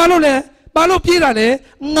巴路嘞，巴路比了嘞，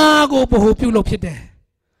我个不好比路偏的。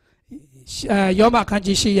要么看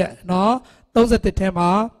起事业，喏，都是这天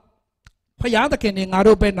嘛。พยาตะเกนี่งาโร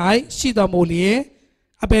ไปไหนสิตอโมลี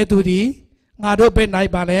อเปตุดีงาโรไปไหน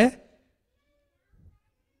บาเล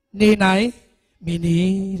နေနိုင်မီနီ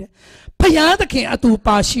တဲ့ဖယားသခင်အတူ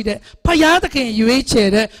ပါရှိတဲ့ဖယားသခင်ရွေးချယ်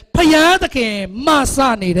တဲ့ဖယားသခင်မဆ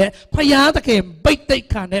နေတဲ့ဖယားသခင်ဗိတ်တိတ်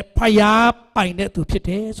ခံတဲ့ဖယားပိုင်တဲ့သူဖြစ်တ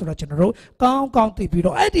ယ်ဆိုတော့ကျွန်တော်တို့ကောင်းကောင်းသိပြီး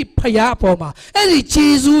တော့အဲ့ဒီဖယားအပေါ်မှာအဲ့ဒီဂျေ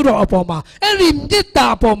ဇုတော်အပေါ်မှာအဲ့ဒီမေတ္တာ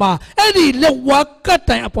အပေါ်မှာအဲ့ဒီလက်ဝါးကတ်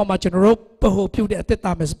တိုင်အပေါ်မှာကျွန်တော်တို့ဘ ဟုပြုတဲ့အသက်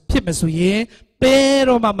တာဖြစ်မယ်ဆိုရင်ဘယ်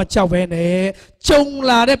တော့မှမကြောက်ဘဲနဲ့ကြုံ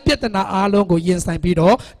လာတဲ့ပြဿနာအားလုံးကိုရင်ဆိုင်ပြီး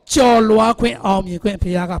တော့ကြော်လွှားခွင့်အောင်မြင်ခွင့်ဘု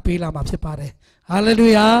ရားကပေးလာမှာဖြစ်ပါတယ်ဟာလေလု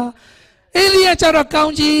ယာအေလိယကျတော့ကော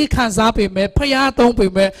င်းကြီးခံစားပေမဲ့ဖယားသုံးပေ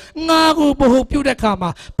မဲ့ငါကိုဘ ဟုပြုတဲ့အခါမှာ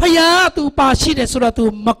ဖယားသူပါရှိတယ်ဆိုတော့ तू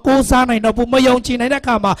မကိုးစားနိုင်တော့ဘူးမယုံကြည်နိုင်တဲ့အ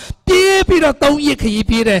ခါမှာပြေးပြီးတော့3ရက်ခရီး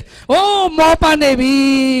ပြေးတယ်။အိုးမောပန်းနေပြီ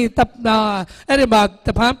အဲ့ဒီမှာတ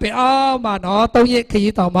ပန်းပင်အောင်မှာနော်3ရက်ခ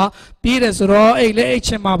ရီးတောင်မှပြေးတယ်ဆိုတော့အိတ်လဲအိတ်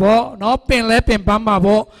ချင်မှာပေါ့နော်ပင်လဲပင်ပန်းမှာ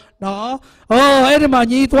ပေါ့နော်။အိုးအဲ့ဒီမှာ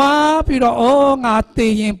ညီသွားပြီးတော့အိုးငါတ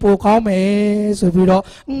ည်ရင်ပိုကောင်းမယ်ဆိုပြီးတော့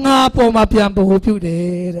ငါပေါ်မှာပြန်ဘ ဟုပြုတ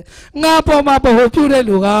ယ်တဲ့။ငါပေါ်မှာဘ ဟုပြုတဲ့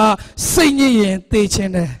လူကစိတ်ညစ်ရင်တည်ခြ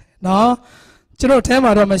င်းတယ်နော်။ကျွန်တော်ထဲ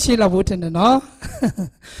မှာတော့မရှိတော့ဘူးထင်တယ်နော်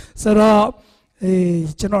။ဆိုတော့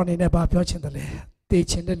ကျွန်တော်အနေနဲ့ဘာပြောချင်တယ်လဲတည်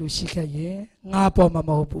ခြင်းတဲ့လူရှိခဲ့ရင်ငါပေါ်မှာ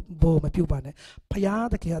မပြုပါနဲ့ဖယား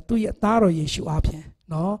တကယ်သူ့ရဲ့သားတော်ယေရှုအားဖြင့်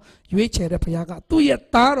နော်ရွေးချယ်တဲ့ဖယားကသူ့ရဲ့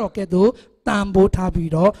သားတော်ကဲ့သို့တန်ဖိုးထား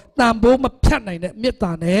ပြီးတော့တန်ဖိုးမဖြတ်နိုင်တဲ့မေတ္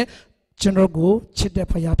တာနဲ့ကျွန်တော်ကိုချစ်တဲ့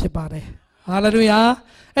ဖယားဖြစ်ပါတယ်ဟာလေလုယာ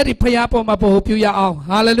အဲ့ဒီဖယားပေါ်မှာဘ ဟုပြုရအောင်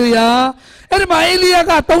ဟာလေလုယာအဲ့ဒီမှာအေလိယ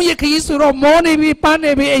က3ရက်ခရီးဆိုတော့မောနေပြီပန်း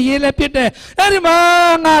နေပြီအရေးလည်းဖြစ်တယ်အဲ့ဒီမှာ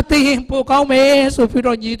ငါသိရင်ပိုကောင်းမယ်ဆိုပြီး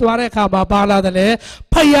တော့ညီးသွားတဲ့အခါမှာပါလာတယ်လေ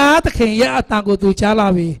ဖယားသခင်ရဲ့အတန်ကိုသူကြားလာ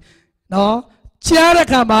ပြီနော်ကြားတဲ့အ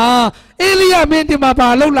ခါမှာအေလိယမင်းဒီမှာပါ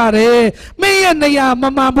လောက်လာတယ်မင်းရဲ့နေရာမ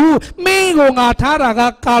မှန်ဘူးမင်းကိုငါထားတာက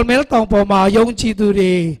ကာမဲလ်တောင်ပေါ်မှာယုံကြည်သူ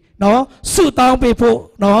တွေနော်ဆုတောင်းပေးဖို့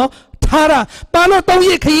နော်ထားတာဘာလို့3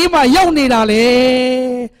ရက်ခရီးမှာရောက်နေတာလဲ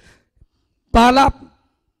ဘာလား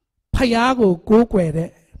ဖယားကိုကိုးကွယ်တဲ့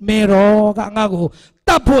မေတော်ကငါ့ကိုတ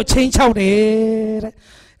တ်ဖို့ချိန်ချောက်တယ်တဲ့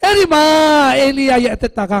အဲ့ဒီမှာအေလိယရဲ့အသ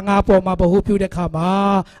က်တာကငါပေါ်မှာဘ ဟုပြုတဲ့အခါမှာ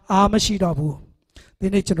အာမရှိတော့ဘူးဒီ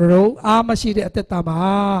နေ့ကျွန်တော်တို့အားမရှိတဲ့အသက်တာမှာ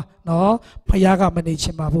နော်ဖယားကမနေချ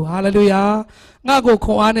င်ပါဘူးဟာလေလုယာငါ့ကို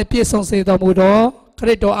ခွန်အားနဲ့ပြည့်စုံစေတော်မူတော်ခရ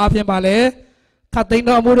စ်တော်အားဖြင့်ပါလေခတ်သိမ်း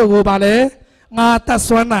တော်မူတော်ကိုပါလေငါတတ်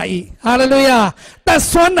ဆွမ်းနိုင်ဟာလေလုယာတတ်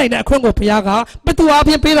ဆွမ်းနိုင်တဲ့အခွင့်ကိုဘုရားကဘယ်သူအား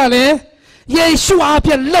ဖြင့်ပေးတာလဲယေရှုအားဖြ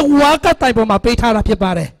င့်လက်ဝါးကတိုင်ပေါ်မှာပေးထားတာဖြစ်ပါ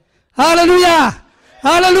တယ်ဟာလေလုယာ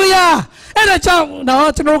ဟာလေလုယာအဲ့ဒါကြောင့်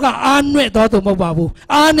တော့ကျွန်တော်ကအားနွဲ့တော်သူမဟုတ်ပါဘူး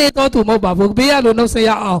အားနေတော်သူမဟုတ်ပါဘူးဘေးရလို့နှုတ်ဆက်ရ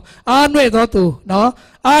အောင်အားနွဲ့တော်သူနော်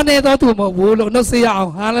အားနေတော်သူမဟုတ်ဘူးလို့နှုတ်ဆက်ရအော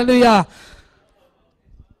င်ဟာလေလုယာ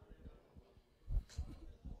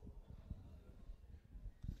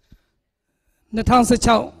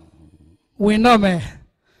2016ဝင်တော့မယ်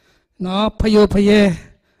နော်ဖယိုဖယဲ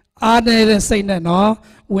အားနေတဲ့စိတ်နဲ့နော်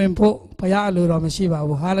ဝင်ဖို့ဘုရားအလိုတော်မရှိပါ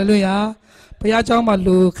ဘူးဟာလေလုယာဘုရားကျောင်းမှာ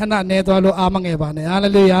လူခဏနေသွားလို့အားမငယ်ပါနဲ့ဟာလေ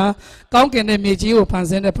လုယာကောင်းကင်တဲ့မြေကြီးကိုဖန်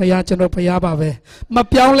ဆင်းတဲ့ဘုရားကျွန်တော်ဘုရားပါပဲမ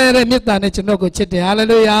ပြောင်းလဲတဲ့မေတ္တာနဲ့ကျွန်တော်ကိုချစ်တယ်ဟာလေ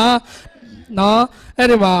လုယာနော်အဲ့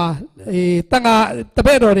ဒီမှာတန်ခါတပ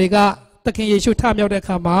ည့်တော်တွေကသခင်ယေရှုထမြောက်တဲ့အ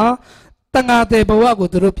ခါမှာတန်ခါတဲ့ဘဝကို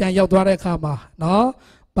သူတို့ပြန်ရောက်သွားတဲ့အခါမှာနော်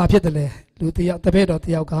ဘာဖြစ်တယ်လဲ လူတယောက်တပည့်တော်တ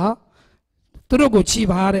ယောက်ကသူတို့ကိုချီ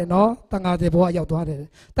ပါတဲ့နော်တန်ဃာတွေဘဝရောက်သွားတယ်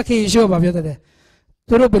တခင်ယေရှုဘာပြောတယ်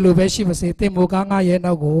သူတို့ဘယ်လိုပဲရှိပါစေသင်မိုကားငါရဲ့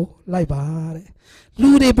နောက်ကိုလိုက်ပါတဲ့လူ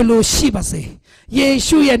တွေဘယ်လိုရှိပါစေယေ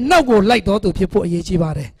ရှုရဲ့နောက်ကိုလိုက်တော်သူဖြစ်ဖို့အရေးကြီးပါ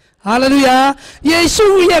တယ်ဟာလေလုယာယေရှု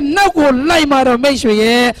ရဲ့နောက်ကိုလိုက်မှာတော့မိတ်ဆွေ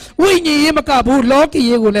ရဲ့ဝိညာဉ်ရေးမကဘူးလောကီ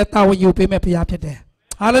ရေးကိုလည်းတာဝန်ယူပေးမဲ့ဘုရားဖြစ်တယ်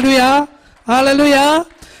ဟာလေလုယာဟာလေလုယာ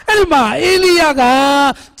အဲ့ဒီမှာအေလိယက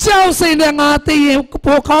ကြောက်စိတ်နဲ့ငါသိရင်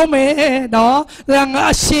ပိုကောင်းမယ်နော်ငါ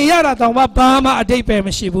အရှင်ရတာတော့ဘာမှအတိတ်ပဲမ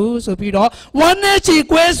ရှိဘူးဆိုပြီးတော့ဝမ်းနဲ့ချီ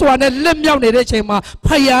ကွဲစွာနဲ့လက်မြောက်နေတဲ့အချိန်မှာဖ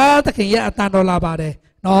ယားသခင်ရဲ့အတန်တော်လာပါတယ်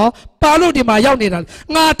နော်ပါလို့ဒီမှာရောက်နေတာ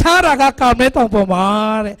ငါထားတာကကောင်းမဲတောင်ပေါ်မှာ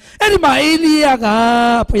တဲ့အဲ့ဒီမှာအေလိယက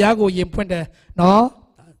ဖယားကိုယင်ဖွင့်တယ်နော်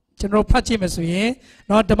ကျွန်တော်ဖတ်ကြည့်မယ်ဆိုရင်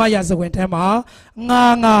နော်ဓမ္မရာဇဝင်ထဲမှာ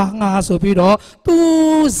ငါဆိုပြီးတော့သူ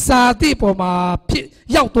ဇာတိပေါ်မှာဖြစ်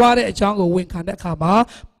ရောက်သွားတဲ့အကြောင်းကိုဝန်ခံတဲ့အခါမှာ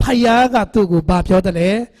ဖယားကသူ့ကိုဗာပြောတယ်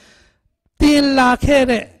လေတင်လာခဲ့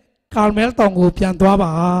တဲ့ကာမဲတောင်ကိုပြန်သွား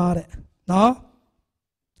ပါတဲ့နော်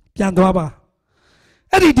ပြန်သွားပါ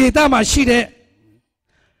အဲ့ဒီဒေသမှာရှိတဲ့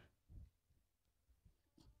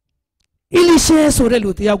အီလိရှဲဆိုတဲ့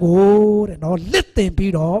လူတယောက်ကိုတဲ့နော်လက်တင်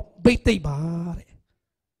ပြီးတော့ဗိတ်သိပ်ပါတဲ့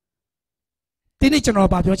ဒီနေ့ကျွန်တော်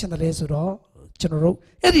ဗာပြောချင်တယ်လေဆိုတော့ကျွန်တော်တို့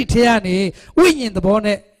အဲ့ဒီထဲကနေဝိညာဉ်သဘော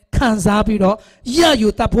နဲ့ခံစားပြီးတော့ရယူ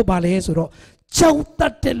တတ်ဖို့ပါလေဆိုတော့ကြောက်တ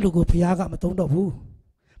တ်တဲ့လူကိုဘုရားကမသုံးတော့ဘူး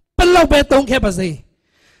ဘယ်လောက်ပဲသုံးခဲ့ပါစေ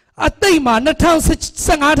အတိတ်မှာ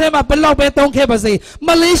2015ထဲမှာဘယ်လောက်ပဲသုံးခဲ့ပါစေမ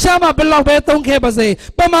လေးရှားမှာဘယ်လောက်ပဲသုံးခဲ့ပါစေ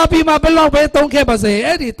ပမာပြည်မှာဘယ်လောက်ပဲသုံးခဲ့ပါစေ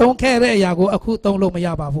အဲ့ဒီသုံးခဲ့တဲ့အရာကိုအခုသုံးလို့မရ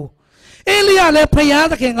ပါဘူးအေလိယလည်းဖယား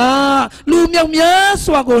သခင်ကလူမြောက်များ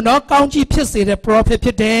စွာကိုတော့ကောင်းကြီးဖြစ်စေတဲ့ prophet ဖြ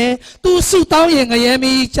စ်တယ်။သူဆုတောင်းရင်ငရဲ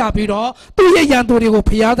မီးကြပြီးတော့သူ့ရဲ့ရန်သူတွေကို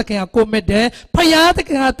ဖယားသခင်ကကိုမစ်တယ်။ဖယားသခ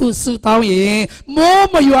င်ကသူဆုတောင်းရင်မိုး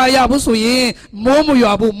မရွာရဘူးဆိုရင်မိုးမ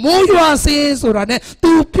ရွာဘူးမိုးရွာစေဆိုတာနဲ့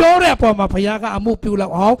သူပြောတဲ့အပေါ်မှာဖယားကအမှုပြုလော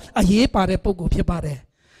က်အောင်အရေးပါတဲ့ပုံကိုဖြစ်ပါတယ်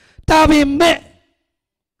။ဒါပေမဲ့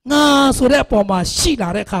ငါဆိုတဲ့အပေါ်မှာရှိလာ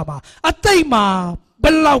တဲ့အခါမှာအတိတ်မှာဘ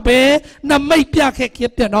ယ်လောက်ပဲနမိတ်ပြခဲ့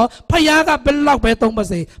ခဲ့ပြနော်ဖယားကဘယ်လောက်ပဲသုံးပါ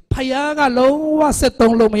စေဖယားကလုံးဝဆက်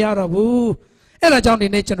သုံးလို့မရတော့ဘူးအဲ့ဒါကြောင့်ဒီ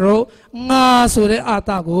နေ့ကျွန်တော်တို့ငါဆိုတဲ့အာ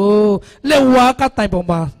တာကိုလက်ဝါးကတိုင်ပေါ်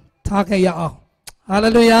မှာထားခဲ့ရအောင်ဟာလေ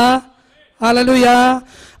လုယာဟာလေလုယာ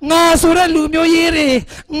ငါဆိုတဲ့လူမျိုးရေးတွေ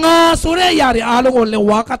ငါဆိုတဲ့အရာတွေအားလုံးကိုလက်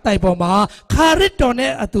ဝါးကတိုင်ပေါ်မှာခါရစ်တော်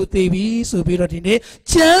နဲ့အတူတည်ပြီးဆိုပြီးတော့ဒီနေ့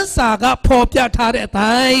ကျမ်းစာကဖော်ပြထားတဲ့အ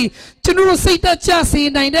တိုင်းကျွန်တော်တို့စိတ်တကြစေ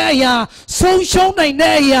နိုင်တဲ့အရာဆုံးရှုံးနိုင်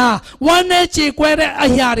တဲ့အရာဝမ်းနဲ့ကြေကွဲတဲ့အ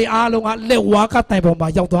ရာတွေအားလုံးကလက်ဝါးကတိုင်ပေါ်မှာ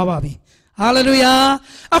ရောက်သွားပါပြီဟာလေလုယာ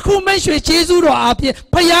အခုမိတ်ဆွေယေရှုတော်အားဖြင့်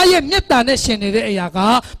ဖခင်ရဲ့မြတ်တာနဲ့ရှင်နေတဲ့အရာက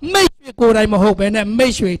မိတ်ဆွေကိုယ်တိုင်မဟုတ်ဘဲနဲ့မိ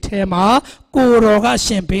တ်ဆွေထဲမှာကိုယ်တော်က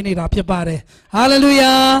ရှင်ပေးနေတာဖြစ်ပါတယ်ဟာလေလု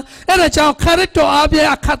ယာအဲ့ဒါကြောင့်ခရစ်တော်အားဖြင့်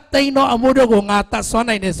အခတ်သိမ်းသောအမှုတို့ကိုငါတတ်ဆွမ်း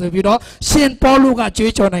နိုင်တယ်ဆိုပြီးတော့ရှင်ပေါလုက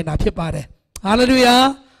ကြွေးကြော်နိုင်တာဖြစ်ပါတယ်ဟာလေလုယာ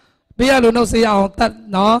ဘေးရလို့နှုတ်ဆက်အောင်တတ်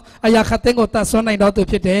နော်အရာခတ်သိမ်းကိုတတ်ဆွမ်းနိုင်တော်သူ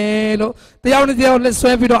ဖြစ်တယ်လို့တယောက်နဲ့တယောက်လက်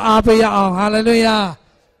ဆွဲပြီးတော့အားပေးရအောင်ဟာလေလုယာ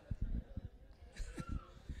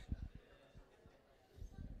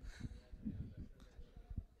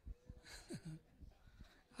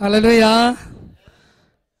ဟာလေလုယာ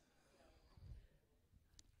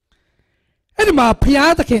အဲ့ဒီမှာဘု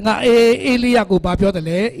ရားသခင်ကအေလိယကိုဗာပြောတယ်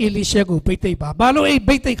လေအေလိရှဲကိုဗိတ်သိက်ပါဘာလို့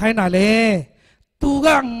ဗိတ်သိက်ခိုင်းတာလဲသူက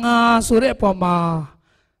ငါဆိုတဲ့အပေါ်မှာ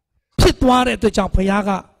ဖြစ်သွားတဲ့အတွက်ကြောင့်ဘုရားက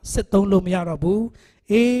စစ်သုံးလို့မရတော့ဘူး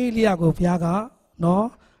အေလိယကိုဘုရားကနော်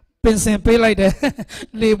ပင်စင်ပေးလိုက်တယ်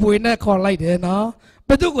လေပွေနဲ့ခေါ်လိုက်တယ်နော်ဘ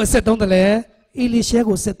ယ်သူကိုစစ်သုံးတယ်လဲအေလိရှဲ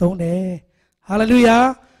ကိုစစ်သုံးတယ်ဟာလေလုယာ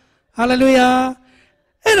ဟာလေလုယာ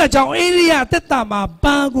အဲ့ဒါကြောင့်အေလိယတက်တာမှာ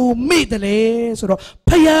ဘာကိုမိတယ်လဲဆိုတော့ဖ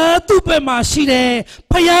ယားသူ့ဘက်မှာရှိတယ်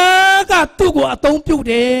ဖယားကသူ့ကိုအသုံးပြု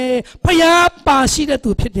တယ်ဖယားပါရှိတဲ့သူ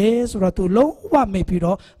ဖြစ်တယ်ဆိုတော့သူလုံးဝမိပြီး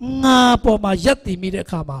တော့ငါပေါ်မှာရက်တည်မိတဲ့အ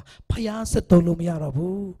ခါမှာဖယားစစ်သုံးလို့မရတော့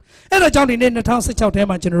ဘူးအဲ့ဒါကြောင့်ဒီနေ့2016ထဲ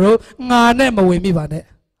မှာကျွန်တော်တို့ငါနဲ့မဝင်မိပါနဲ့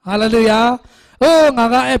ဟာလေလုယာငါ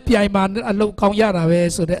က FBI မှာအလုပ်ကောင်းရတာပဲ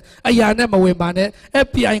ဆိုတဲ့အရာနဲ့မဝင်ပါနဲ့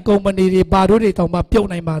FBI ကုမ္ပဏီတွေဘာတို့တွေတောင်မှပြုတ်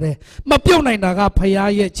နိုင်ပါတယ်မပြုတ်နိုင်တာကဖ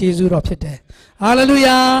ယားရဲ့ခြေဆုတော်ဖြစ်တယ်ဟာလေလု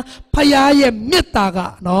ယာဖယားရဲ့မေတ္တာက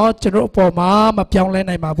နော်ကျွန်တော်အပေါ်မှာမပြောင်းလဲ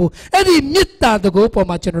နိုင်ပါဘူးအဲ့ဒီမေတ္တာတကူအပေါ်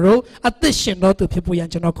မှာကျွန်တော်တို့အသက်ရှင်တော်သူဖြစ်ဖို့ရန်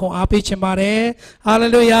ကျွန်တော်ခွန်အားပေးချင်ပါတယ်ဟာလေ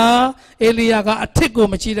လုယာအေလိယကအထစ်ကို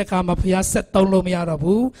မကြည့်တဲ့အခါမှာဖယားဆက်သုံးလို့မရတော့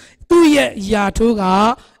ဘူးသူ့ရဲ့ယာထိုးက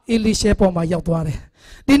အေလိရှဲပေါ်မှာရောက်သွားတယ်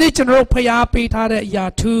ဒီနေ့ကျွန်တော်တို့ဖျားပေးထားတဲ့ယာ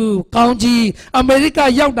ထူးကောင်းကြီးအမေရိက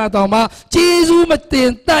ရောက်တာတောင်မှဂျေဇူးမတင်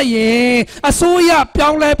တတ်ရင်အစိုးရပြော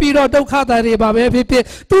င်းလဲပြီးတော့ဒုက္ခသားတွေပါပဲဖြစ်ဖြစ်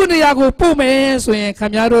သူ့နေရာကိုပို့မယ်ဆိုရင်ခ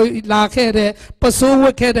င်ဗျားတို့လာခဲ့တဲ့ပစိုးဝ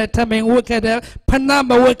တ်ခဲ့တဲ့ထမင်းဝတ်ခဲ့တဲ့ဖန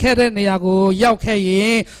မဝတ်ခဲ့တဲ့နေရာကိုရောက်ခဲ့ရ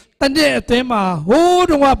င် တနေ့အတွင်းမှာဟိုး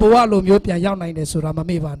တုန်းကဘဝလိုမျိုးပြန်ရောက်နိုင်တယ်ဆိုတာမ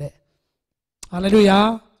မေ့ပါနဲ့ဟာလေလုယာ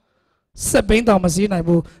စက်ဘိန်းတောင်မစည်းနိုင်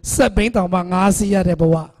ဘူးစက်ဘိန်းတောင်မှာငါးစီးရတဲ့ဘ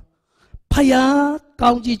ဝဖယားကော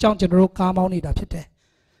င်းကြီးကြောင့်ကျွန်တော်တို့ကားမောင်းနေတာဖြစ်တယ်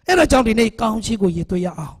အဲ့ဒါကြောင့်ဒီနေ့ကောင်းကြီးကိုရည်သွေးရ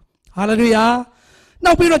အောင်ဟာလေလုယာ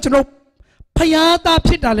နောက်ပြီးတော့ကျွန်တော်ဖယားသား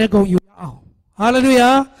ဖြစ်တာလည်းဂုဏ်ယူရအောင်ဟာလေလုယာ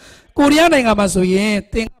ကိုရီးယားနိုင်ငံမှာဆိုရင်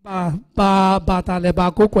သင်ကဘာသာလဲဘာ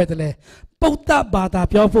ကိုးကွယ်တယ်လဲပုဒ်တဘာသာ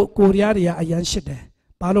ပြောဖို့ကိုရီးယားတွေကအရန်ရှစ်တယ်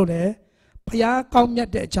ဘာလို့လဲဖယားကောင်းမြတ်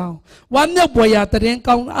တဲ့အကြောင်းဝမ်းမြောက်ပွေရာတရင်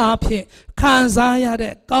ကောင်းအားဖြင့်ခံစားရ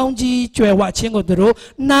တဲ့ကောင်းကြီးကြွယ်ဝခြင်းကိုသူတို့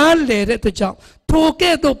နားလည်တဲ့အတွက်ကြောင့်ထို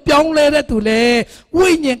ကဲ့သို့ပြောင်းလဲတဲ့သူလေဝိ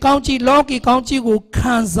ညာဉ်ကောင်းကြီးလောကီကောင်းကြီးကို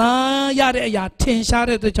ခံစားရတဲ့အရာထင်ရှား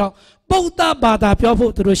တဲ့အတွက်ကြောင့်ပုဒ်တဘာသာပြော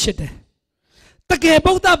ဖို့သူတို့ရှစ်တယ်တကယ်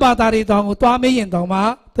ဗုဒ္ဓဘာသာတွေတောင်ကိုသွားမေးရင်တောင်မှ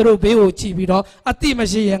သူတို့ဘေးကိုကြည့်ပြီးတော့အတိမ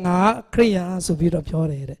ရှိရင်ငါခရိယန်ဆိုပြီးတော့ပြော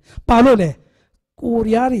တယ်တဲ့ဘာလို့လဲကို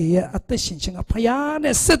ရီးယားတွေရဲ့အသက်ရှင်ခြင်းကဖယား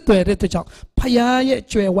နဲ့ဆက်သွယ်တဲ့အတွက်ကြောင့်ဖယားရဲ့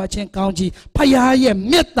ကြွယ်ဝခြင်းကောင်းကြီးဖယားရဲ့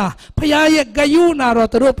မေတ္တာဖယားရဲ့ဂရုဏာတော်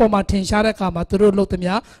သူတို့ပေါ်မှာထင်ရှားတဲ့အခါမှာသူတို့လုပ်သ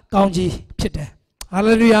မျှကောင်းကြီးဖြစ်တယ်ဟာ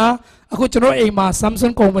လေလုယာအခုကျွန်တော်အိမ်မှာ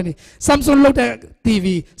Samsung company Samsung လုပ်တဲ့ TV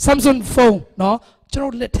Samsung phone เนาะကျွန်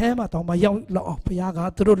တော်လက်ထဲမှာတောင်မှရောက်လောက်အောင်ဘုရားက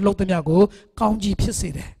သူတို့လှုပ်သမျှကိုကောင်းကြီးဖြစ်စေ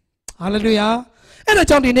တယ်ဟာလေလုယာအဲ့ဒါ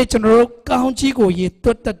ကြောင့်ဒီနေ့ကျွန်တော်တို့ကောင်းကြီးကိုရည်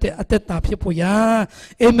သွတ်တတ်တဲ့အသက်တာဖြစ်ဖို့ရန်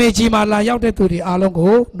အိမ်မေကြီးမှာလာရောက်တဲ့သူတွေအားလုံး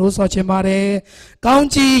ကိုနှိုးဆော်ချင်ပါတယ်ကောင်း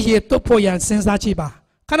ကြီးရည်သွတ်ဖို့ရန်စဉ်းစားကြည့်ပါ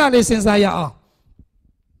ခဏလေးစဉ်းစားရအောင်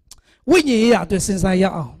ဝိညာဉ်ရေးရာအတွက်စဉ်းစားရ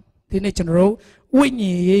အောင်ဒီနေ့ကျွန်တော်တို့ဝိ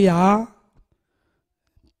ညာဉ်ရေးရာ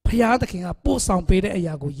ဘုရားသခင်ကပို့ဆောင်ပေးတဲ့အ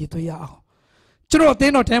ရာကိုရည်သွေးရအောင်ကျွန်တော်အသ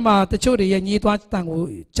င်းတော်ထဲမှာတချို့တွေရဲ့ညီးသွားတန်ကို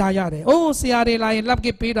ကြားရတယ်။အိုးဆရာတွေလာရင်လပ်က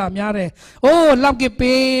စ်ပေးတာများတယ်။အိုးလပ်ကစ်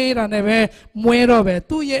ပေးတာနဲ့ပဲမွဲတော့ပဲ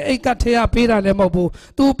သူ့ရဲ့အိတ်ကထဲကပေးတာလည်းမဟုတ်ဘူး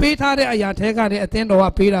။သူပေးထားတဲ့အရာထဲကလည်းအသင်းတော်က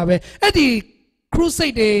ပေးတာပဲ။အဲ့ဒီခရုစိ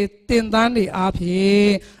တ်တွေတင်တန်းတွေအားဖြင့်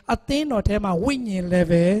အသင်းတော်ထဲမှာဝိညာဉ်လည်း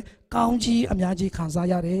ပဲကောင်းကြီးအများကြီးခံစား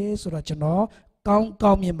ရတယ်ဆိုတော့ကျွန်တော်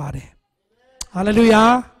ကောင်းမြင်ပါတယ်။ဟာလေလုယာ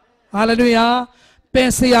ဟာလေလုယာပင်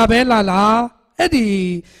ဆရာပဲလာအဲ့ဒီ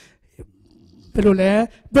ဘယ်လိုလဲ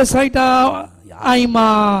ဘက်ဆိုင်တာအိမ်မှာ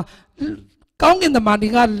ကောင်းကင်သမားတွေ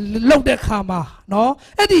ကလှုပ်တဲ့ခါမှာနော်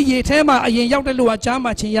အဲ့ဒီရေထဲမှာအရင်ရောက်တဲ့လူကကြားမှ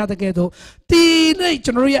ချင်းရတဲ့ကဲတော့ဒီနေ့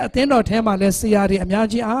ကျွန်တော်ရဲ့အသင်းတော်ထဲမှာလဲဆရာတွေအများ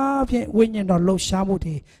ကြီးအားဖြင့်ဝိညာဉ်တော်လှုပ်ရှားမှု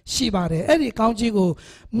တွေရှိပါတယ်အဲ့ဒီကောင်းကြီးကို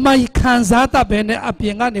မိုက်ခံစားတတ်ပဲနဲ့အပြ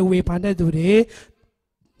င်ကနေဝေဖန်တဲ့သူတွေ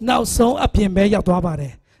နောက်ဆုံးအပြင်ပဲရောက်သွားပါတ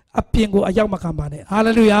ယ်အပြင်ကိုအရောက်မခံပါနဲ့ဟာ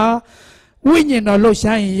လေလုယာဝိညာဉ်တော်လှုပ်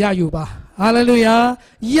ရှားရင်ရယူပါဟာလေလုယာ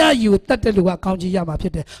ရယူတတ်တဲ့လူကကောင်းကြီးရမှာဖြ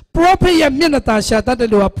စ်တယ်ပရောဖက်ရဲ့မျက်နှာตาရှာတတ်တဲ့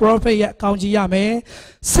လူကပရောဖက်ရဲ့ကောင်းကြီးရမယ်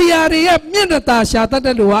ဆရာတွေရဲ့မျက်နှာตาရှာတတ်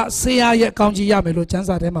တဲ့လူကဆရာရဲ့ကောင်းကြီးရမယ်လို့ကျမ်း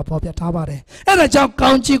စာထဲမှာဖော်ပြထားပါတယ်အဲ့ဒါကြောင့်ကော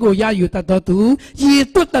င်းကြီးကိုရယူတတ်တော်သူရည်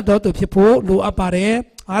သွတ်တတ်တော်သူဖြစ်ဖို့လိုအပ်ပါတယ်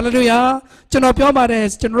ဟာလေလုယာကျွန်တော်ပြောပါတယ်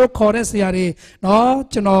ကျွန်တော်ခေါ်တဲ့ဆရာတွေနော်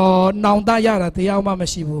ကျွန်တော်နောင်တရတာတရားမှမ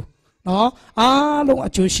ရှိဘူးနော်အားလုံးအ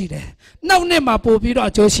ကျိုးရှိတယ်နောက်နေ့မှာပို့ပြီးတော့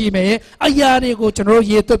အကျိုးရှိမယ်အရာတွေကိုကျွန်တော်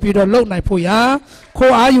ရေသွတ်ပြီးတော့လုပ်နိုင်ဖို့ရာ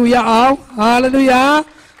ခိုးအားယူရအောင်ဟာလေလုယာ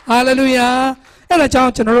ဟာလေလုယာအဲ့ဒါကြော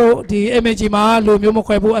င့်ကျွန်တော်တို့ဒီ image မှာလူမျိုးမ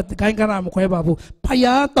ခွဲဘူးအခိုင်းကဏ္ဍမခွဲပါဘူးဖ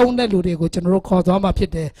ယားသုံးတဲ့လူတွေကိုကျွန်တော်တို့ခေါ်သွားမှာဖြ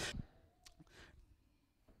စ်တယ်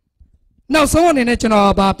နောက်ဆုံးအနေနဲ့ကျွန်တော်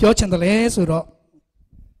ဗာပြောချင်တယ်လဲဆိုတော့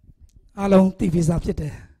အားလုံးသိပြီးသားဖြစ်တ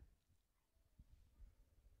ယ်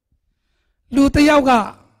လူတစ်ယောက်က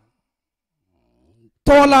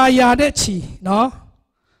ဒေါ်လာရတဲ့ချီနော်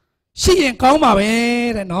ရှိရင်ကောင်းပါပဲ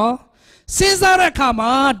တဲ့နော်စဉ်းစားတဲ့အခါမှာ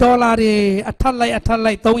ဒေါ်လာတွေအထက်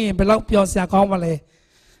လိုက်သုံးရင်ဘယ်လောက်ပျော်စရာကောင်းမလဲ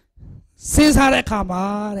စဉ်းစားတဲ့အခါမှာ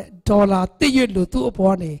တဲ့ဒေါ်လာတစ်ရွတ်လို့သူ့အ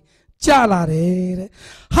ပေါ်နေကျလာတယ်တဲ့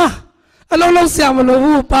ဟာအလုံးလုံးဆရာမလို့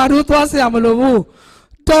ဘူးပါတို့သွားဆရာမလို့ဘူး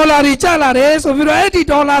ဒေါ်လာတွေကျလာတယ်ဆိုပြီးတော့အဲ့ဒီ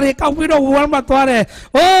ဒေါ်လာတွေကောက်ပြီးတော့ဝယ်မှသွားတယ်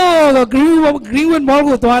။အိုး Greenwood Mall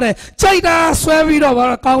ကိုသွားတယ်။ကြိုက်တာဆွဲပြီးတော့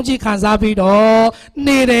ကောင်းကြီးခံစားပြီးတော့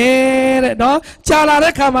နေတယ်တဲ့နော်။ကြာလာ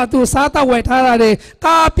တဲ့ခါမှာသူစားတော့ဝယ်ထားတာတွေ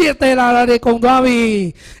ကားပြည့်သေးလာတာတွေကုန်သွားပြီ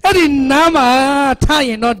။အဲ့ဒီနားမှာထားရ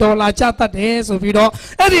င်တော့ဒေါ်လာကျတတ်တယ်ဆိုပြီးတော့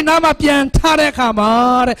အဲ့ဒီနားမှာပြန်ထားတဲ့ခါမှာ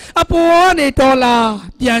တဲ့အပေါ်ကနေဒေါ်လာ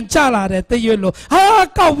ပြန်ကျလာတယ်တရွတ်လို့ဟာ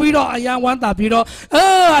ကောက်ပြီးတော့အရန်ဝမ်းသာပြီးတော့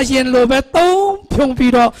အရင်လိုပဲသုံးဖြုံ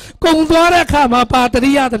ပြီးတော့ကုံသွားတဲ့အခါမှာပါတ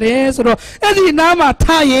ရိရတယ်ဆိုတော့အဲ့ဒီနားမှာ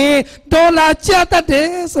ထားရင်ဒေါ်လာကျတတ်တယ်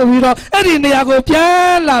ဆိုပြီးတော့အဲ့ဒီနေရာကိုပြ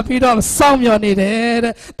န်လာပြီးတော့စောင့်မျှော်နေတယ်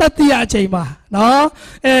တဲ့တတိယအချိန်မှာနော်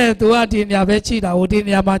သူကဒီနေရာပဲကြည့်တာဟိုဒီ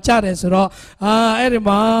နေရာမှာကျတယ်ဆိုတော့အဲ့ဒီ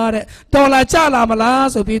မှာတဲ့ဒေါ်လာကျလာမလား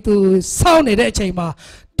ဆိုပြီးသူစောင့်နေတဲ့အချိန်မှာ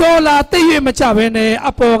ဒေါ်လာသိရမကြဘဲနဲ့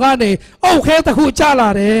အပေါ်ကနေအုတ်ခဲတစ်ခုကျလာ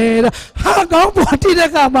တယ်တဲ့ဟာကောင်းပေါ်တိတဲ့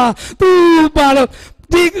ကမှာသူပါလို့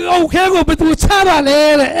ဒီအုတ်ခဲကိုဘယ်သူချတာလဲ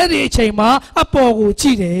တဲ့အဲ့ဒီအချိန်မှာအပေါ်ကိုကြ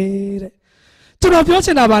ည့်တယ်တဲ့ ကျွန်တော်ပြောချ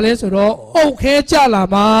င်တာပါလဲဆိုတော့အုတ်ခဲကြလာ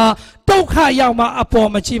မှာဒုက္ခရောက်မှာအပေါ်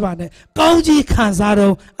မကြည့်ပါနဲ့ကောင်းကြီးခံစား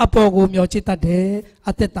တော့အပေါ်ကိုမျှော်ကြည့်တတ်တယ်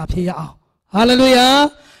အသက်တာဖြစ်ရအောင်ဟာလေလုယာ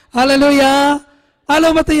ဟာလေလုယာအား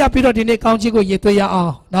လုံးမသိရပြီးတော့ဒီနေ့ကောင်းကြီးကိုရည်သွေးရအော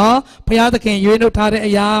င်နော်ဘုရားသခင်ရွေးနှုတ်ထားတဲ့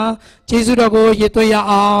အရာယေရှုတော်ကိုရည်သွေးရ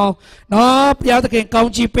အောင်နော်ဘုရားသခင်ကော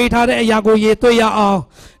င်းကြီးပေးထားတဲ့အရာကိုရည်သွေးရအောင်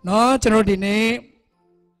နော်ကျွန်တော်ဒီနေ့